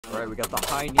Alright, we got the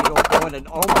high needle going and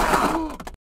oh my...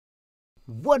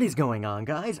 What is going on,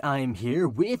 guys? I'm here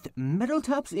with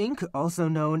Metaltops Inc., also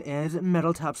known as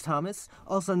Metaltops Thomas,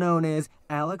 also known as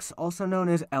Alex, also known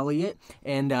as Elliot,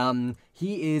 and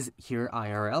he is here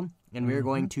IRL, and we're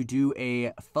going to do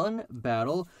a fun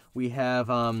battle. We have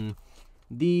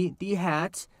the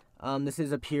hat. This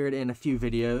has appeared in a few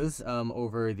videos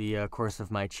over the course of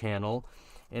my channel,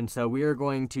 and so we are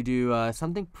going to do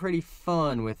something pretty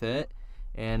fun with it,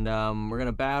 and we're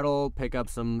gonna battle, pick up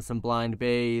some blind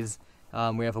bays.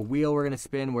 We have a wheel we're going to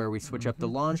spin where we switch up the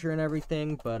launcher and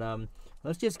everything, but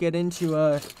let's just get into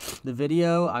the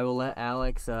video. I will let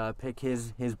Alex pick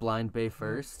his blind bay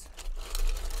first.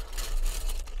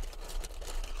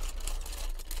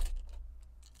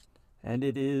 And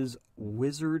it is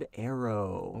Wizard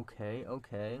Arrow.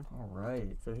 Okay.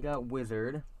 Alright. So he got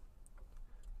Wizard.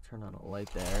 Turn on a light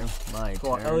there. My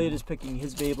Well, turn. Elliot is picking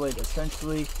his Beyblade.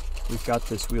 Essentially, we've got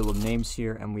this wheel of names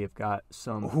here, and we have got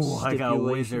some I got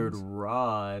Wizard stipulations.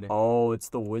 Rod. Oh, it's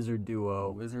the Wizard duo.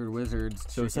 Wizards.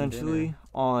 So essentially,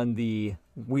 on the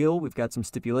wheel, we've got some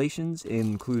stipulations,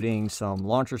 including some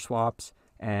launcher swaps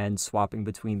and swapping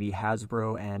between the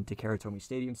Hasbro and Takaratomi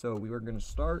Stadium. So we were going to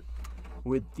start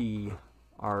with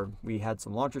we had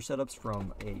some launcher setups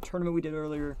from a tournament we did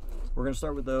earlier. We're going to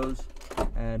start with those,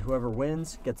 and whoever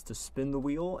wins gets to spin the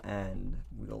wheel, and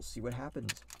we'll see what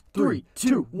happens. 3,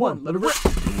 2, 1, let it rip!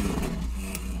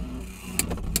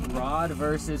 Rod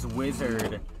versus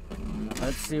Wizard.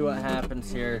 Let's see what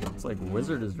happens here. It's like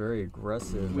Wizard is very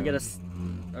aggressive. We gotta...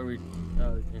 Are we...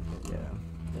 Oh, Yeah.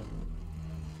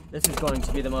 This is going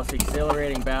to be the most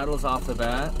exhilarating battles off the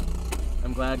bat.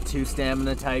 I'm glad two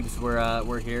stamina types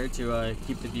were here to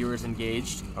keep the viewers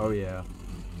engaged. Oh, yeah.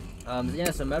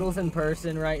 Yeah, so Metal's in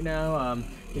person right now.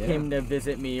 He came to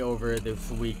visit me over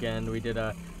this weekend. We did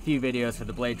a few videos for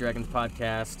the Blade Dragons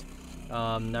podcast.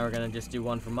 Now we're gonna just do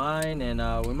one for mine,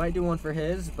 and we might do one for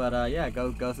his. But yeah,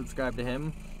 go subscribe to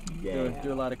him. Yeah.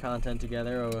 Do a lot of content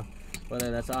together, or whether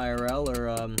that's IRL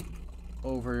or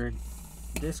over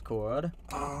Discord.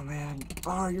 Oh, man.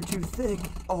 Oh, you're too thick.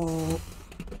 Oh.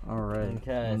 All right.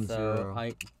 Okay, so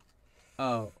 1-0.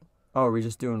 Oh, are we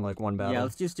just doing like one battle? yeah,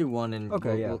 let's just do one and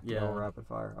Okay, yeah. All rapid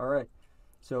fire. All right.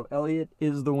 So Elliot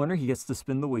is the winner. He gets to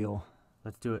spin the wheel.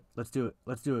 Let's do it.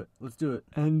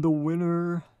 And the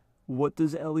winner, what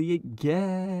does Elliot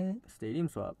get? Stadium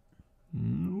swap.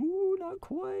 No, not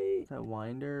quite. Is that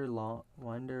winder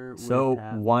So with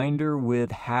half? winder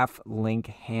with half link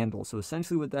handle. So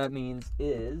essentially what that means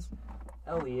is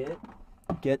Elliot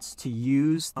gets to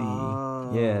use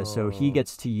the so he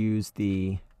gets to use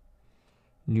the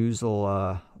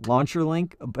NOOZLE launcher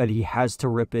link, but he has to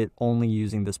rip it only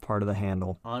using this part of the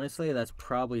handle. Honestly, that's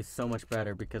probably so much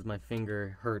better because my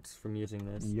finger hurts from using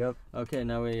this. Yep. Okay,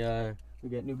 now we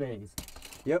get new bays.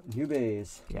 Yep, new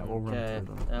bays. Yeah, we'll Okay, run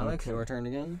through them. Alex, Okay. your turn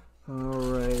again.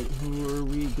 Alright, who are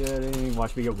we getting?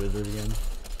 Watch me get Wizard again.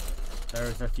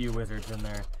 There's a few wizards in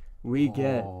there. We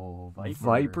get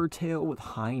Viper. Tail with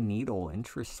high needle.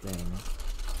 Interesting.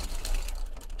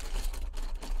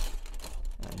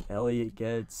 And Elliot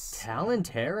gets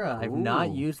Talentera. I've not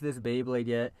Ooh. used this Beyblade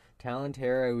yet.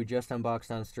 Talentera, we just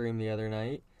unboxed on stream the other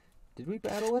night. Did we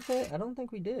battle with it? I don't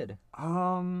think we did.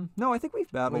 no, I think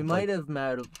we've battled. We might have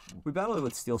We battled it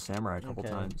with Steel Samurai a couple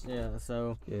times. Yeah,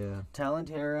 so Yeah.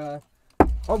 Talentera.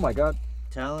 Oh my god.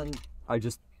 I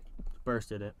just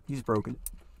Bursted it. he's broken.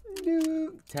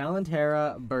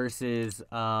 Talentera versus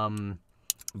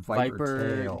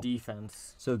Viper Tail.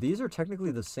 defense. So these are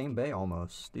technically the same bay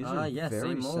almost. These are Yeah, very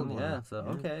same mold. similar. Yeah, so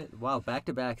okay. Wow, back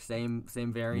to back, same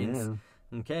variants.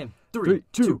 Yeah. Okay. 3,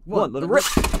 2, 1, let it rip.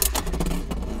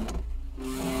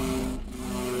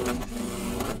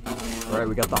 Alright,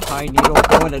 we got the high needle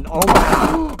going and oh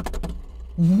my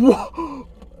Whoa!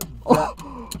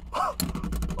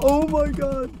 Oh my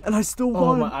god! And I still Oh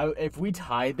won! my! If we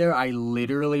tied there, I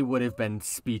literally would have been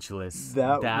speechless.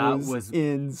 That was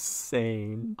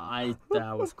insane.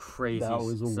 That was crazy. That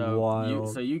was so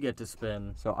wild. So you get to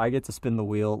spin. So I get to spin the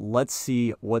wheel. Let's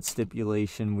see what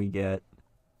stipulation we get.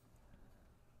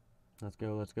 Let's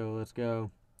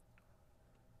go.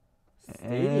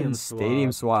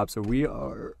 Stadium swap. So we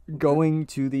are going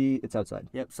to it's outside.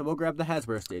 Yep, so we'll grab the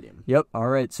Hasbro Stadium. Yep. All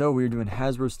right. So we're doing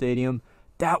Hasbro Stadium.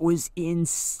 That was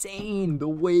insane. The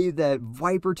way that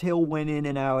Viper Tail went in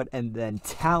and out, and then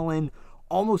Talon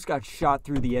almost got shot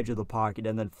through the edge of the pocket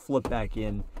and then flipped back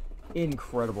in.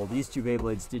 Incredible. These two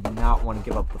Beyblades did not want to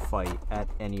give up the fight at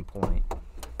any point.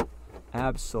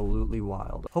 Absolutely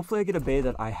wild. Hopefully I get a bay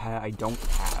that I don't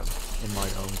have in my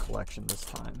own collection this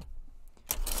time.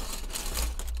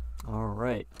 All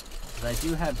right. But I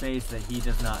do have bays that he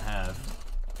does not have.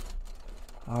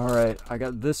 All right, I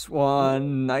got this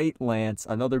one, Night Lance,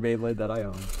 another Beyblade that I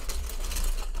own.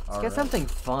 Let's get something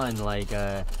fun, like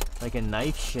a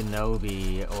knife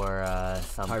shinobi or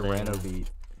something. Tyranno beat.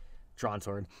 Drawn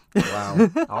sword. Wow.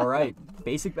 All right,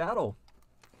 basic battle.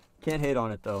 Can't hate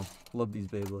on it though. Love these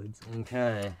Beyblades.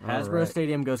 Okay, All Hasbro right.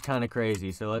 Stadium goes kind of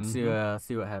crazy, so let's see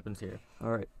what happens here.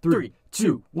 All right, 3,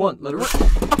 2, 1, let it rip.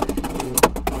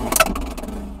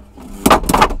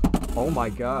 Oh my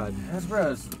god.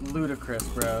 Hasbro's ludicrous,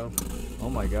 bro. Oh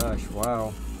my gosh,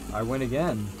 wow. I win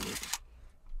again.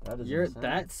 That is insane.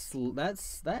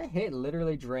 That hit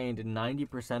literally drained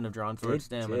 90% of Drawn Sword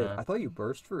stamina. Did. I thought you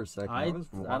burst for a second. I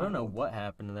don't know what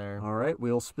happened there. All right,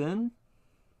 wheel spin.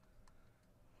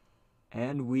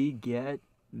 And we get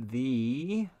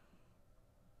the...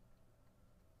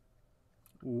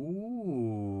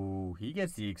 Ooh, he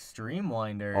gets the Extreme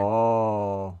Winder.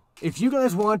 Oh. If you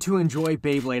guys want to enjoy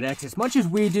Beybladex as much as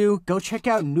we do, go check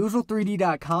out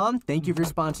NOOZLE3D.com. Thank you for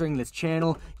sponsoring this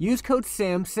channel. Use code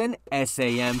SAMPSON,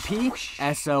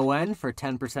 SAMPSON, for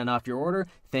 10% off your order.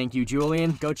 Thank you,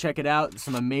 Julian. Go check it out.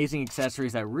 Some amazing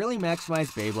accessories that really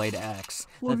maximize Beybladex.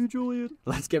 Love you, Julian.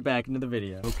 Let's get back into the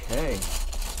video. Okay.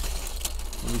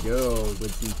 Here we go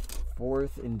with the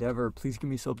fourth endeavor. Please give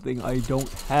me something I don't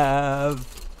have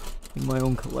in my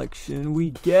own collection. We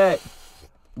get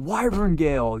Wyvern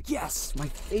Gale. Yes, my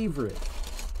favorite.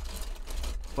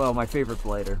 Well, my favorite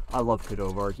blader. I love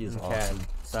Kadovar. He is awesome.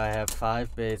 So I have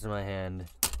 5 bays in my hand.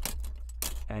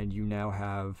 And you now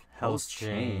have Hell's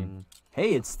Chain.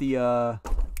 Hey, it's the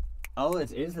Oh,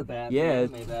 it is the battle.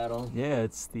 Battle. Yeah,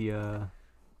 it's the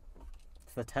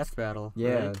It's the test battle.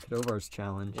 yeah, right? Kadovar's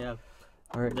challenge. Yeah.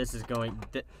 All right. This is going.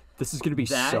 This is gonna be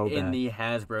that so bad. in the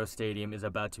Hasbro Stadium is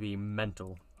about to be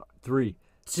mental. 3,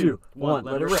 2, 1.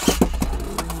 Let it rip.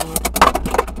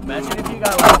 Imagine if you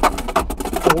got like.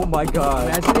 Oh my god.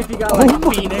 Imagine if you got like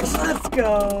Phoenix. Let's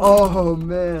go. Oh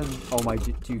man. Oh my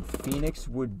dude, Phoenix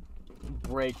would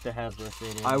break the Hasbro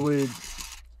Stadium. I would.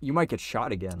 You might get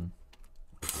shot again.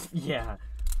 Yeah.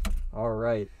 All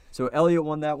right. So Elliot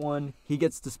won that one. He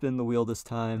gets to spin the wheel this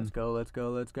time. Let's go. Let's go.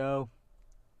 Let's go.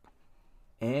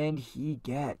 And he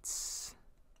gets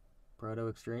Proto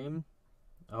Extreme.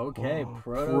 Okay, oh,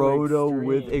 Proto Extreme.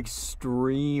 with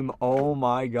Extreme. Oh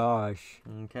my gosh.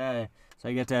 Okay, so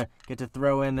I get to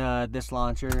throw in this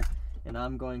launcher, and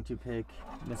I'm going to pick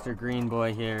Mr. Green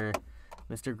Boy here.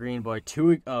 Mr. Green Boy,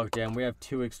 oh damn, we have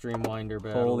 2 Extreme Winder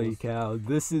battles. Holy cow,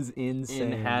 this is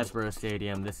insane. In Hasbro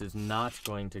Stadium, this is not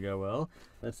going to go well.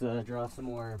 Let's draw some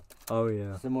more. Oh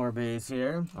yeah. Some more bays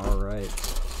here. All right.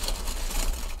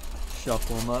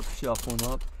 Shuffle them up, shuffle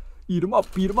them up. Eat them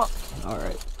up, beat them up. All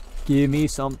right. Give me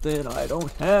something I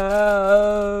don't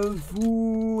have.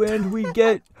 Ooh, and we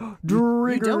get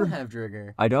Drigger. You don't have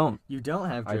Drigger. I don't. You don't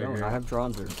have Drigger. I don't. I have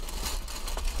Dronzer.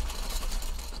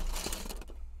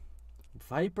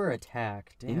 Viper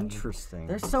Attack. Damn. Interesting.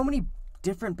 There's so many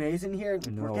different bays in here.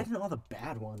 No. We're getting all the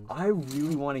bad ones. I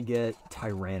really want to get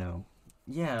Tyranno.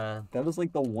 Yeah. That was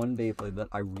like the one Beyblade that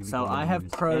I really So wanted I to have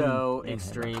use. Proto And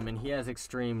Extreme, and he has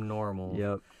Extreme Normal.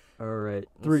 Yep. All right.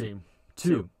 Let's 3, see.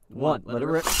 2, 1. Let it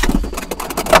rip.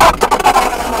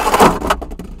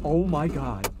 Oh my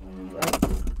god.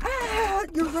 Ah,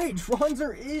 you're right.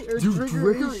 Dronzer is. Dude,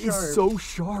 Drigger is so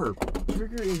sharp.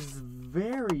 Drigger is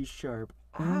very sharp.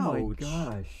 Oh my Ouch.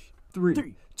 gosh.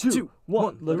 3, 2, 2,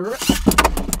 1. Let it rip. rip.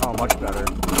 Oh, much better.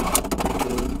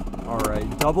 All right.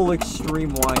 Double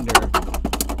Extreme Winder.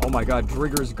 Oh my god,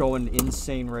 Drigger's going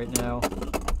insane right now.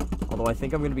 Although I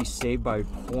think I'm going to be saved by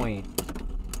point.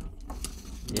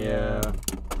 Yeah.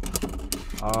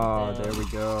 Oh, there we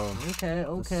go. Okay, The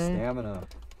okay. stamina.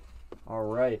 All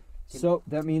right. So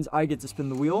that means I get to spin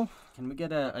the wheel. Can we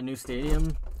get a new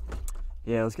stadium?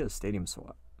 Yeah, let's get a stadium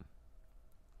swap.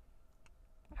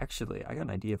 Actually, I got an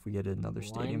idea if we get another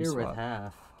stadium Winder swap. with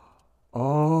half.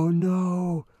 Oh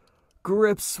no.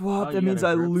 Grip swap. Oh, that you means got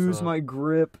a I grip lose swap. my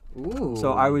grip. Ooh.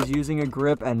 So I was using a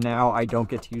grip and now I don't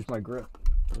get to use my grip.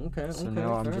 Okay, So okay,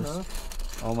 now I'm fair just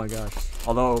enough. Oh my gosh.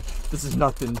 Although this is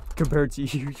nothing compared to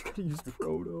you. You gotta use the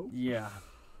Proto. Yeah.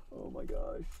 Oh my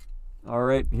gosh.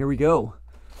 Alright, here we go.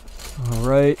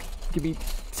 Alright. Give me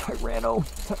Tyranno.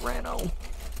 Tyranno.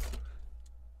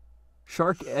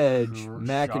 Shark Edge.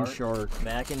 Mac and Shark.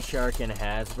 Mac and Shark and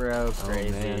Hasbro. Crazy.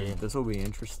 Oh man, this will be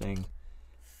interesting.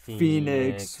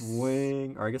 Phoenix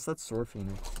Wing. Or I guess that's Sword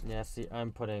Phoenix. Yeah, see,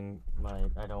 I'm putting my...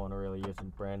 I don't want to really use a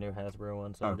brand new Hasbro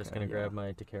one, so I'm just going to grab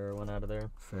my Takara one out of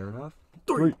there. Fair enough.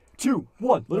 3, 2,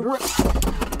 1. Let it rip.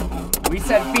 We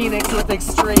said Phoenix with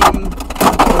Extreme.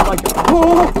 Oh my god.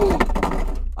 Oh!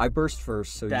 I burst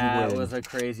first, so you win. That was a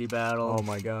crazy battle. Oh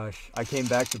my gosh. I came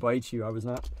back to bite you. I was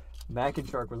not Mac and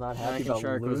Shark was not happy Mac about and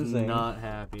Shark losing. was not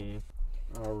happy.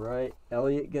 All right,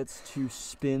 Elliot gets to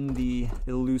spin the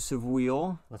elusive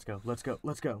wheel. Let's go. Let's go.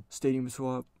 Let's go. Stadium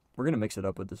swap. We're gonna mix it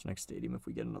up with this next stadium if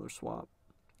we get another swap.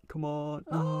 Come on.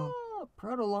 Oh,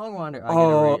 Proto Longwinder.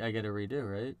 I get to redo,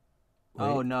 right? Wait.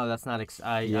 Oh no, that's not.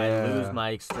 I lose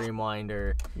my extreme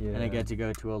winder, Yeah. and I get to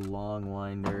go to a long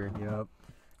winder. Yep.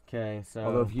 Okay, so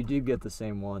Although if you do get the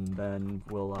same one, then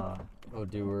we'll we'll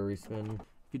do a respin.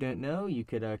 If you don't know, you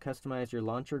could customize your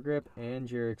launcher grip and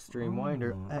your extreme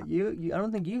winder. Oh. I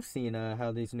don't think you've seen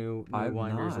how these new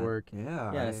winders work.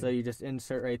 Yeah. Yeah, so you just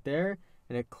insert right there,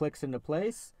 and it clicks into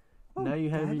place. Oh, now you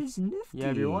have that is nifty. you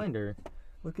have your winder.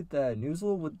 Look at that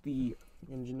NOOZLE with the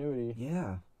Ingenuity.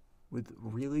 with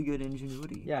really good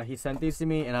ingenuity. Yeah, he sent these to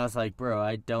me, and I was like, bro,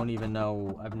 I don't even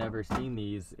know. I've never seen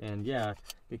these. And yeah,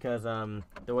 because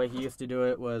the way he used to do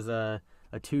it was a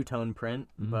two-tone print,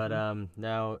 but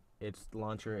now it's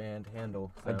launcher and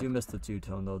handle. So I do miss the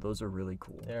two-tone though. Those are really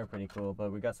cool. they're pretty cool,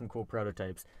 but we got some cool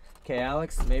prototypes. Okay,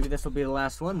 Alex, maybe this will be the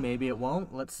last one. Maybe it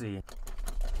won't. Let's see.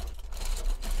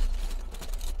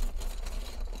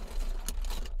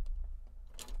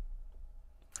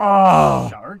 Oh,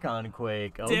 Shark on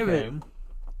Quake. Okay. Damn it.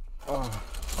 Oh,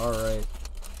 all right.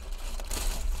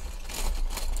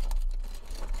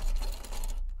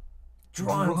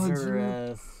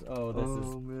 Dronzer. Oh, this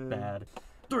is man. bad.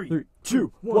 3,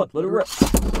 2, 1, let it rip.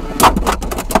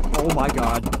 Oh my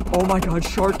god. Oh my god,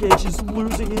 Shark Edge is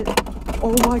losing it.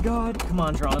 Oh my god. Come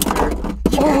on, Dronzer.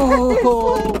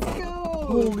 Oh, Let's go.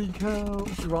 holy cow.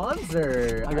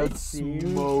 Dronzer. I got see you.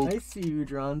 smoked. I see you,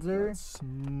 Dronzer.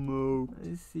 Smoked.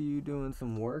 I see you doing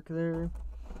some work there.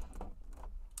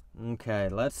 Okay,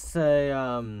 let's say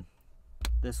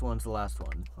this one's the last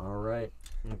one. All right.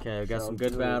 Okay, I've got some Sounds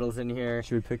good good. battles in here.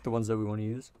 Should we pick the ones that we want to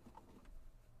use?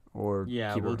 Or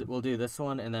Yeah, keep it- we'll do this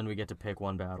one, and then we get to pick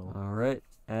one battle. All right.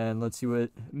 And let's see what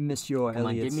Monsieur Come on,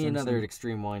 Elliot give me sends another in.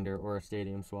 extreme winder or a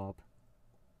stadium swap.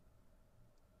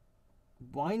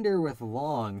 Winder with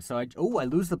long, so I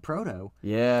lose the proto.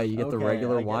 Yeah, you get the Okay,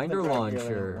 regular I get the winder regular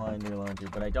launcher. Winder launcher,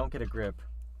 but I don't get a grip.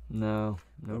 No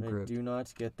But grip. I do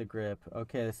not get the grip.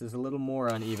 Okay, this is a little more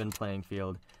uneven playing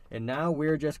field. And now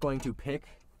we're just going to pick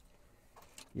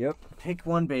Yep.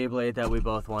 one Beyblade that we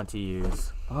both want to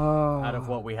use out of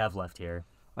what we have left here.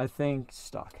 I think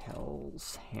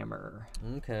Stockhell's hammer.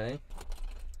 Okay.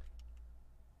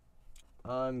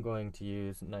 I'm going to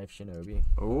use Knife Shinobi.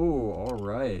 Oh, all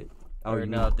right. Oh, Or you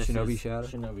no, mean this Shinobi is Shadow.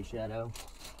 Shinobi Shadow.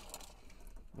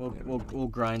 We'll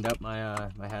grind up my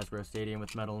my Hasbro Stadium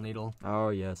with Metal Needle. Oh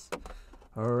yes.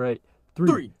 All right.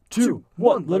 3, 2,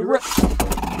 1, let it rip.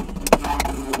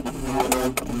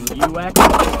 UX.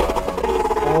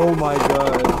 Oh my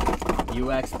god.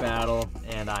 UX battle,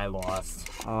 and I lost.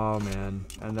 Oh man.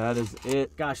 And that is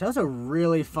it. Gosh, that was a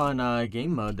really fun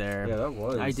game mode there. Yeah, that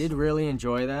was. I did really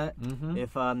enjoy that. Mm-hmm.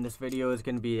 If this video is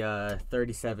going to be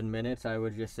 37 minutes, I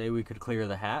would just say we could clear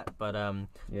the hat, but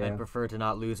Yeah. I'd prefer to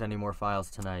not lose any more files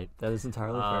tonight. That is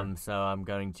entirely fair. So I'm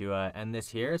going to end this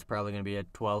here. It's probably going to be a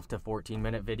 12 to 14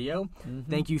 minute video. Mhm.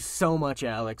 Thank you so much,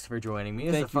 Alex, for joining me.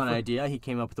 It's a Thank you fun for- idea. He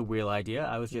came up with the wheel idea.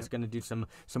 I was just going to do some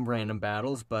random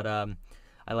battles, but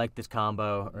I like this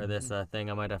combo or this thing.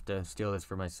 I might have to steal this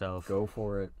for myself. Go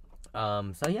for it.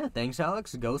 So yeah, thanks,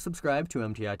 Alex. Go subscribe to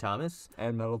MTI Thomas.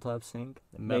 And Metal Top Sync.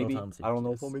 Metal Maybe. Tom Sync, I don't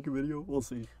know if yes. I'll make a video. We'll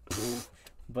see.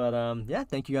 But yeah,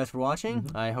 thank you guys for watching.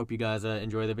 I hope you guys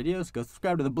enjoy the videos. Go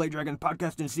subscribe to the Blade Dragon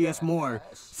podcast and see us more.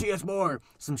 See us more.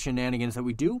 Some shenanigans that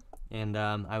we do. And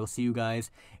I will see you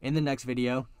guys in the next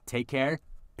video. Take care.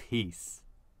 Peace.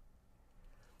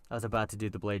 I was about to do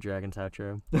the Blade Dragons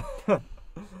outro.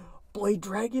 Blade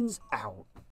Dragons out.